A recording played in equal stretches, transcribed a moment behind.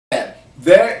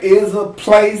there is a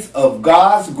place of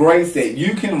God's grace that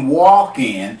you can walk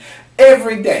in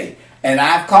every day. And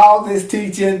I've called this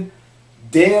teaching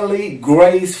Daily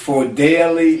Grace for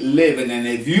Daily Living. And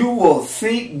if you will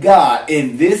seek God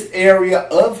in this area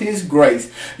of His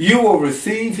grace, you will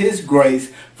receive His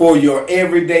grace for your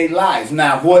everyday lives.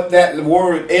 Now, what that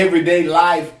word everyday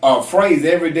life or phrase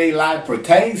everyday life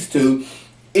pertains to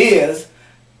is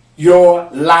your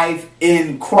life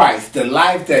in Christ, the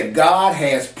life that God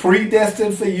has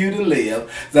predestined for you to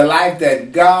live, the life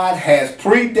that God has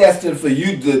predestined for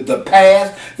you, the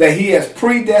path that He has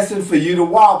predestined for you to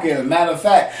walk in. As a matter of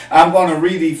fact, I'm going to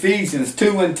read Ephesians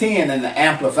 2:10 in the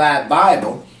Amplified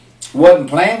Bible. Wasn't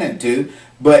planning to,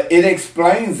 but it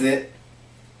explains it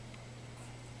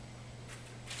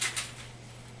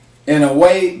in a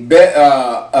way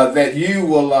that you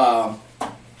will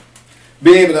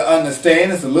be able to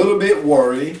understand. It's a little bit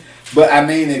wordy, but I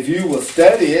mean, if you will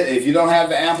study it, if you don't have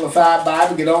the Amplified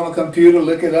Bible, get on the computer,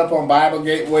 look it up on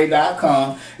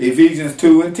BibleGateway.com, Ephesians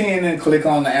 2:10, and click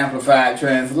on the Amplified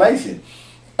Translation.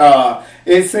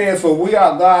 It says, "For we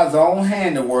are God's own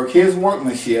handiwork, His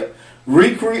workmanship,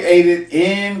 recreated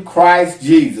in Christ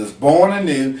Jesus, born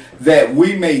anew, that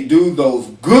we may do those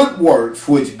good works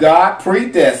which God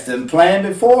predestined, planned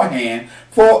beforehand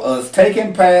for us,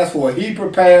 taking paths where He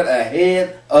prepared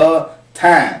ahead of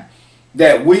time,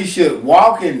 that we should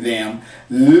walk in them,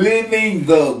 living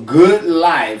the good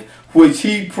life which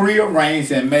He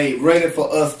prearranged and made ready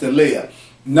for us to live."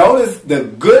 Notice the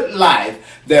good life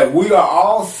that we are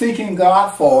all seeking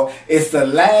God for is the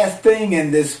last thing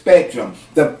in this spectrum.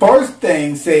 The first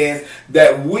thing says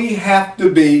that we have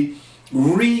to be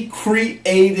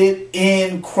recreated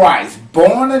in Christ,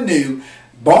 born anew,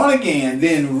 born again,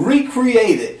 then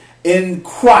recreated in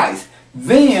Christ.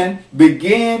 Then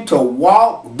begin to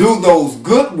walk, do those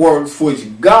good works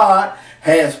which God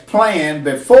has planned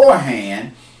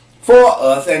beforehand for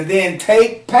us, and then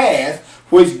take paths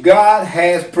which God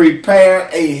has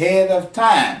prepared ahead of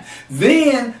time.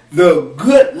 Then the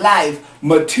good life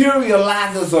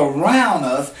materializes around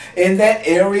us in that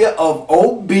area of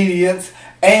obedience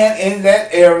and in that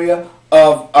area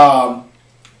of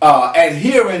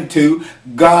adhering to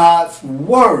God's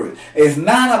word. It's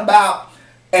not about,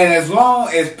 and as long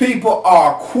as people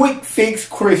are quick fix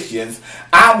Christians,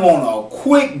 I want a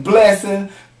quick blessing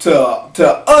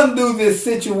to undo this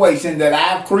situation that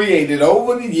I've created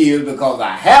over the years because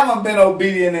I haven't been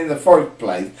obedient in the first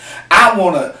place. I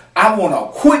want a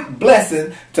quick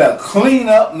blessing to clean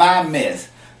up my mess.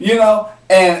 You know,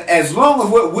 and as long as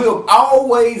we'll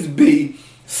always be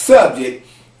subject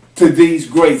to these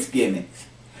grace gimmicks.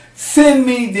 Send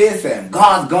me this and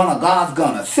God's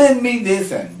gonna. Send me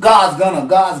this and God's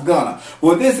gonna.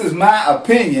 Well, this is my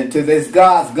opinion to this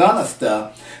God's gonna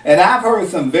stuff. And I've heard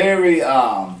some very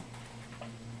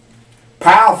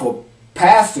powerful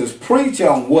pastors preach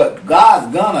on what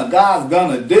God's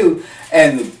gonna do.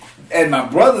 And my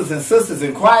brothers and sisters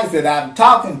in Christ that I'm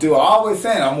talking to are always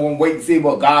saying, I'm going to wait and see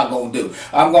what God going to do.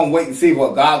 I'm going to wait and see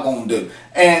what God going to do.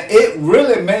 And it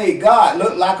really made God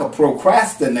look like a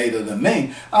procrastinator to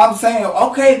me. I'm saying,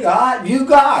 okay, God, you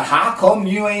God, how come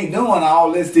you ain't doing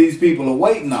all this these people are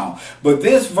waiting on? But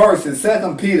this verse in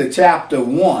 2 Peter chapter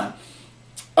 1,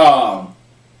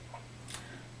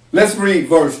 let's read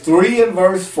verse 3 and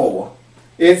verse 4.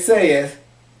 It says,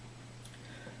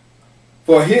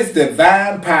 "For His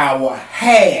divine power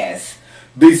has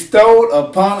bestowed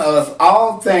upon us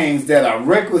all things that are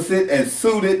requisite and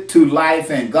suited to life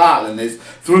and godliness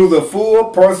through the full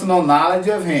personal knowledge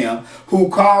of Him who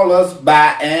called us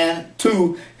by and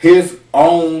to His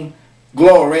own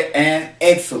glory and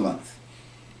excellence.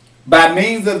 By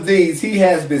means of these He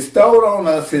has bestowed on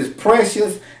us His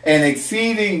precious and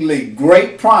exceedingly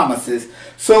great promises,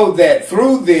 so that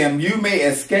through them you may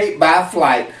escape by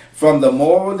flight from the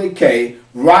moral decay,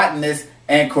 rottenness,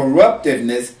 and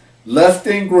corruptiveness, lust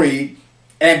and greed,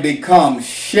 and become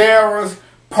sharers,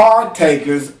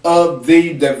 partakers of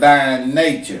the divine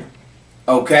nature."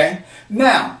 Okay?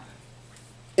 Now,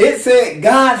 it said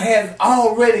God has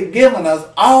already given us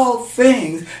all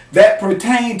things that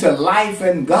pertain to life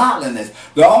and godliness.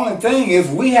 The only thing is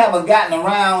we haven't gotten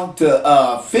around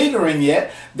to figuring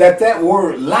yet that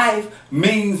word life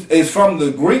is from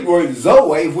the Greek word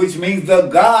zoe, which means the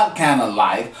God kind of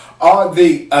life, or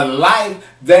a life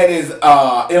that is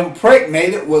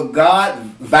impregnated with God's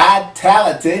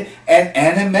vitality and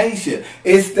animation.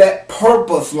 It's that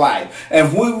purpose life.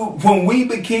 And when we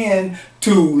begin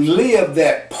to live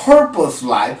that purpose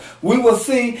life, we will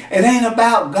see it ain't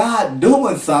about God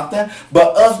doing something,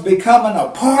 but us becoming a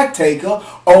partaker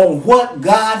on what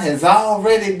God has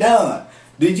already done.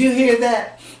 Did you hear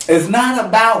that? It's not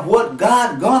about what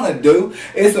God gonna do.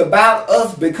 It's about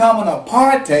us becoming a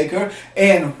partaker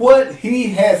in what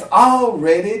he has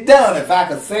already done. If I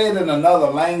could say it in another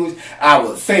language, I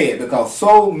would say it, because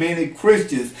so many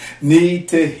Christians need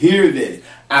to hear this.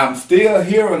 I'm still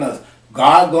hearing us.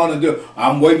 God gonna do.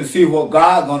 I'm waiting to see what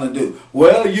God gonna do.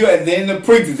 Well, and then the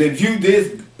preachers, if you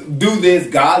do this,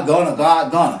 God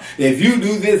gonna. If you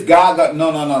do this, God gonna.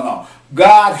 No.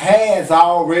 God has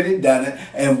already done it,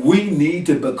 and we need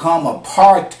to become a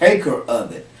partaker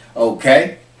of it.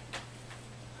 Okay?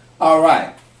 All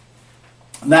right.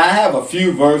 Now, I have a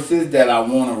few verses that I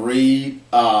want to read.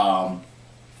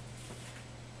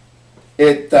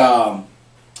 It's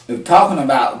talking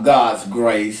about God's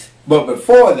grace. But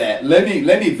before that, let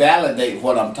me validate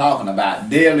what I'm talking about.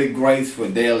 Daily grace for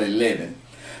daily living.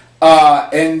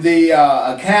 In the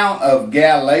account of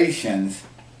Galatians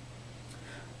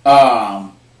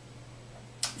 5,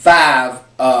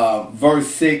 verse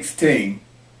 16,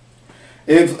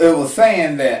 it was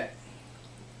saying that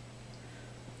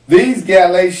these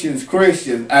Galatians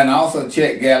Christians, and also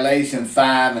check Galatians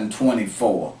 5 and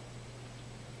 24.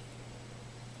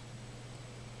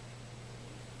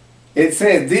 It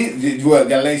says,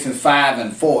 Galatians 5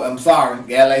 and 4. I'm sorry,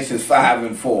 Galatians 5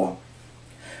 and 4.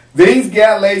 These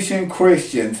Galatian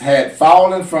Christians had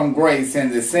fallen from grace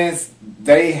in the sense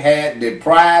they had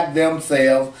deprived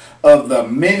themselves of the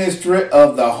ministry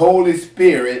of the Holy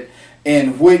Spirit,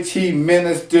 in which he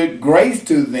ministered grace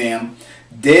to them,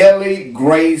 daily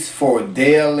grace for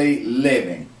daily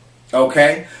living.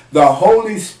 Okay? The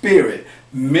Holy Spirit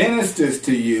ministers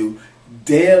to you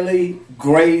daily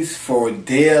grace for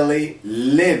daily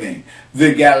living.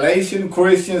 The Galatian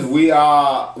Christians,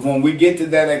 when we get to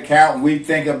that account, we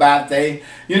think about they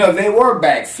were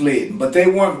backslidden, but they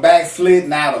weren't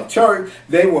backslidden out of church.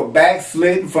 They were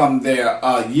backslidden from their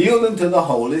yielding to the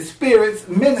Holy Spirit's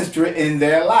ministry in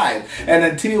their lives. And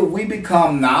until we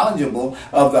become knowledgeable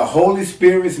of the Holy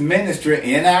Spirit's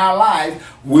ministry in our lives,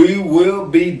 we will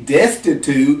be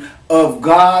destitute of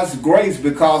God's grace,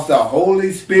 because the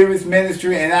Holy Spirit's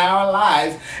ministry in our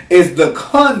lives is the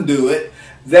conduit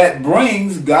that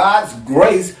brings God's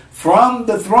grace from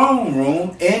the throne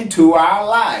room into our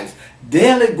lives.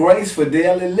 Daily grace for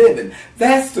daily living.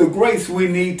 That's the grace we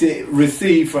need to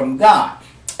receive from God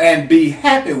and be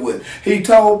happy with. He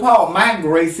told Paul, my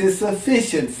grace is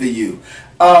sufficient for you.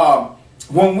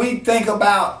 When we think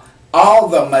about all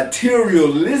the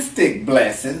materialistic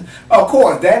blessings, of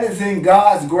course, that is in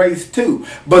God's grace too.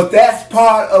 But that's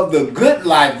part of the good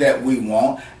life that we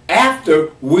want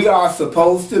after we are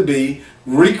supposed to be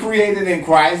recreated in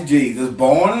Christ Jesus,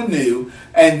 born anew,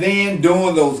 and then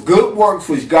doing those good works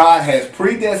which God has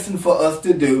predestined for us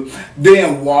to do,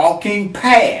 then walking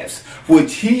paths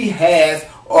which he has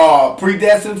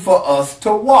predestined for us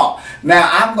to walk. Now,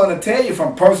 I'm going to tell you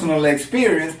from personal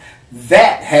experience,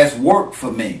 that has worked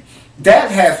for me.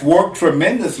 That has worked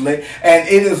tremendously, and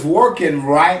it is working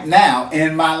right now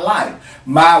in my life.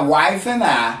 My wife and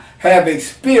I have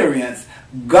experienced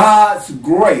God's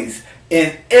grace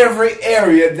in every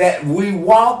area that we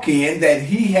walk in, that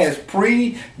he has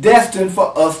predestined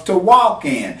for us to walk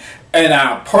in. In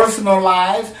our personal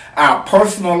lives are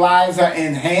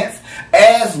enhanced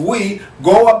as we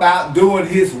go about doing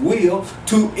his will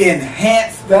to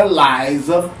enhance the lives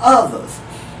of others.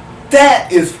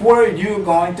 That is where you're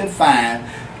going to find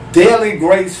daily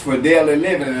grace for daily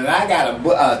living. And I got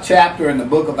a chapter in the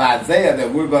book of Isaiah that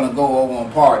we're going to go over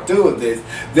on part 2 of this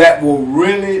that will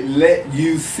really let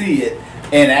you see it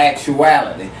in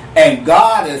actuality. And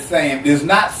God is saying, there's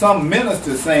not some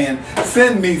minister saying,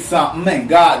 send me something and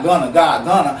God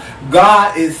gonna.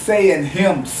 God is saying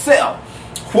himself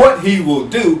what he will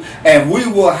do, and we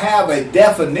will have a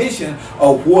definition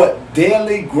of what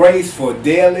daily grace for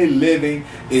daily living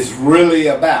is really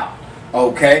about.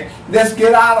 Okay? Let's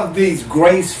get out of these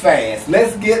grace fasts.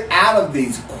 Let's get out of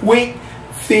these quick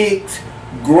fix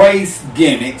grace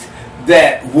gimmicks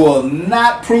that will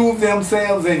not prove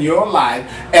themselves in your life.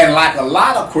 And like a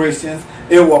lot of Christians,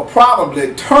 it will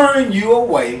probably turn you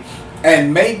away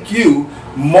and make you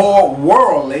more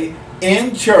worldly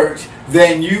in church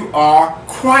than you are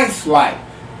Christ-like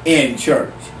in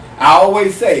church. I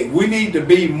always say we need to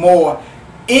be more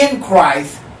in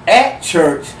Christ at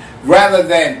church rather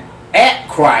than at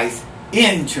Christ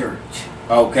in church.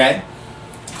 Okay?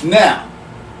 Now,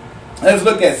 let's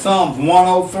look at Psalms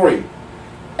 103.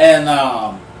 And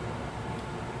I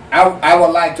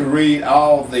would like to read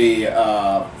all the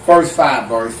first 5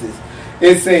 verses.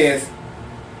 It says,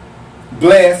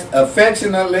 bless,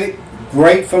 affectionately,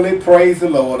 gratefully praise the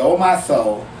Lord, O my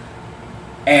soul,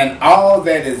 and all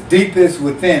that is deepest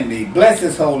within me. Bless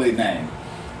his holy name.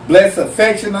 Bless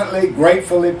affectionately,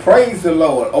 gratefully, praise the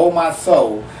Lord, O my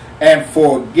soul, and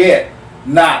forget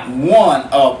not one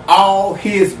of all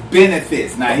his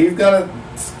benefits. Now he's going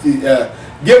to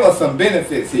give us some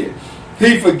benefits here.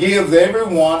 He forgives every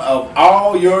one of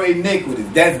all your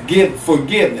iniquities. That's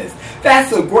forgiveness.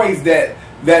 That's a grace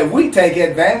that we take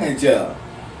advantage of.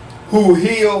 Who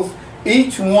heals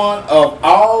each one of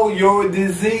all your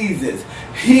diseases.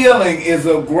 Healing is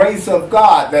a grace of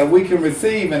God that we can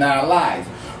receive in our lives.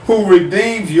 Who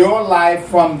redeems your life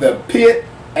from the pit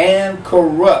and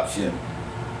corruption.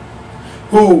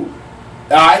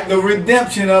 The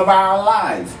redemption of our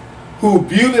lives. Who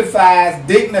beautifies,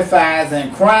 dignifies,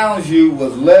 and crowns you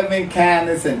with loving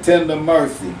kindness and tender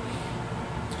mercy.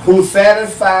 Who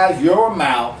satisfies your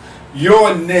mouth,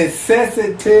 your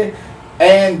necessity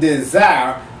and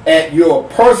desire at your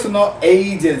personal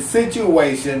age and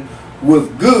situation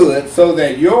with good, so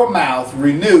that your mouth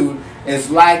renewed is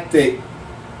like the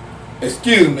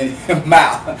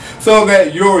mouth, so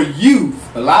that your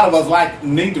youth, a lot of us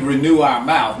need to renew our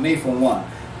mouth, me for one,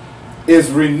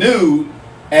 is renewed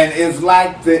and is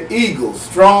like the eagle,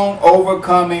 strong,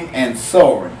 overcoming, and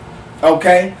soaring.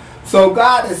 Okay? So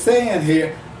God is saying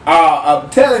here, I'm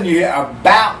telling you here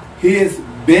about his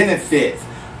benefits.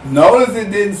 Notice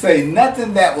it didn't say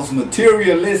nothing that was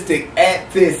materialistic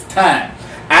at this time.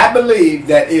 I believe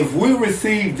that if we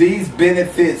receive these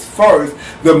benefits first,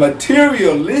 the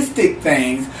materialistic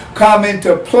things come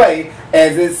into play,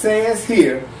 as it says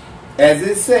here,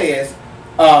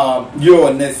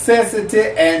 your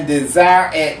necessity and desire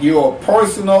at your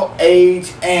personal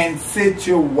age and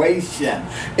situation.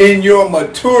 In your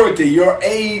maturity, your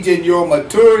age and your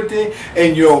maturity,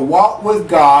 in your walk with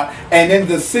God, and in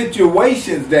the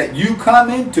situations that you come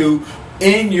into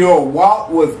in your walk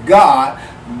with God,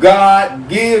 God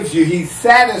gives you, he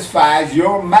satisfies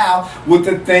your mouth with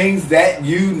the things that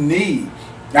you need.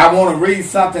 I want to read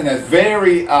something that's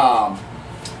very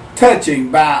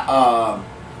touching by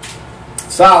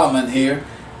Solomon here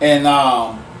in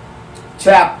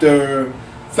chapter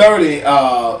 30,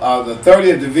 the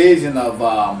 30th division of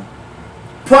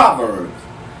Proverbs.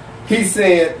 He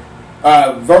said,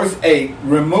 verse 8,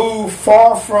 remove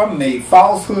far from me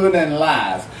falsehood and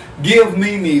lies. Give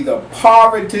me neither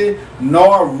poverty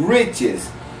nor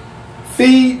riches.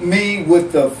 Feed me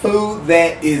with the food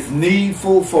that is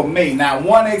needful for me. Now,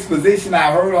 one exposition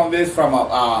I heard on this from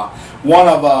one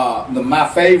of my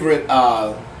favorite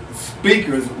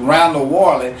speakers around the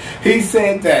world. He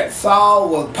said that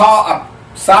Solomon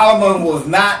was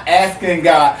not asking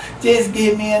God, just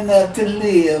give me enough to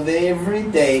live every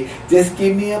day. Just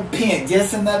give me a pence,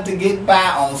 just enough to get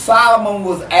by on. Solomon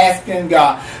was asking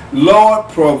God, Lord,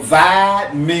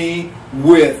 provide me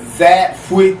with that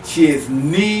which is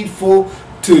needful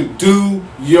to do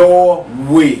your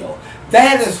will.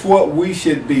 That is what we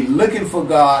should be looking for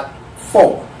God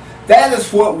for. That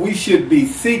is what we should be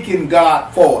seeking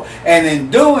God for. And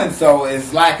in doing so,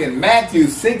 it's like in Matthew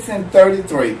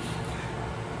 6:33.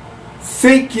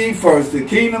 Seek ye first the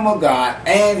kingdom of God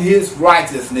and his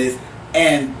righteousness,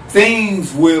 and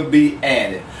things will be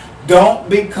added. Don't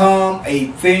become a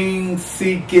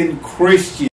thing-seeking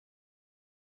Christian.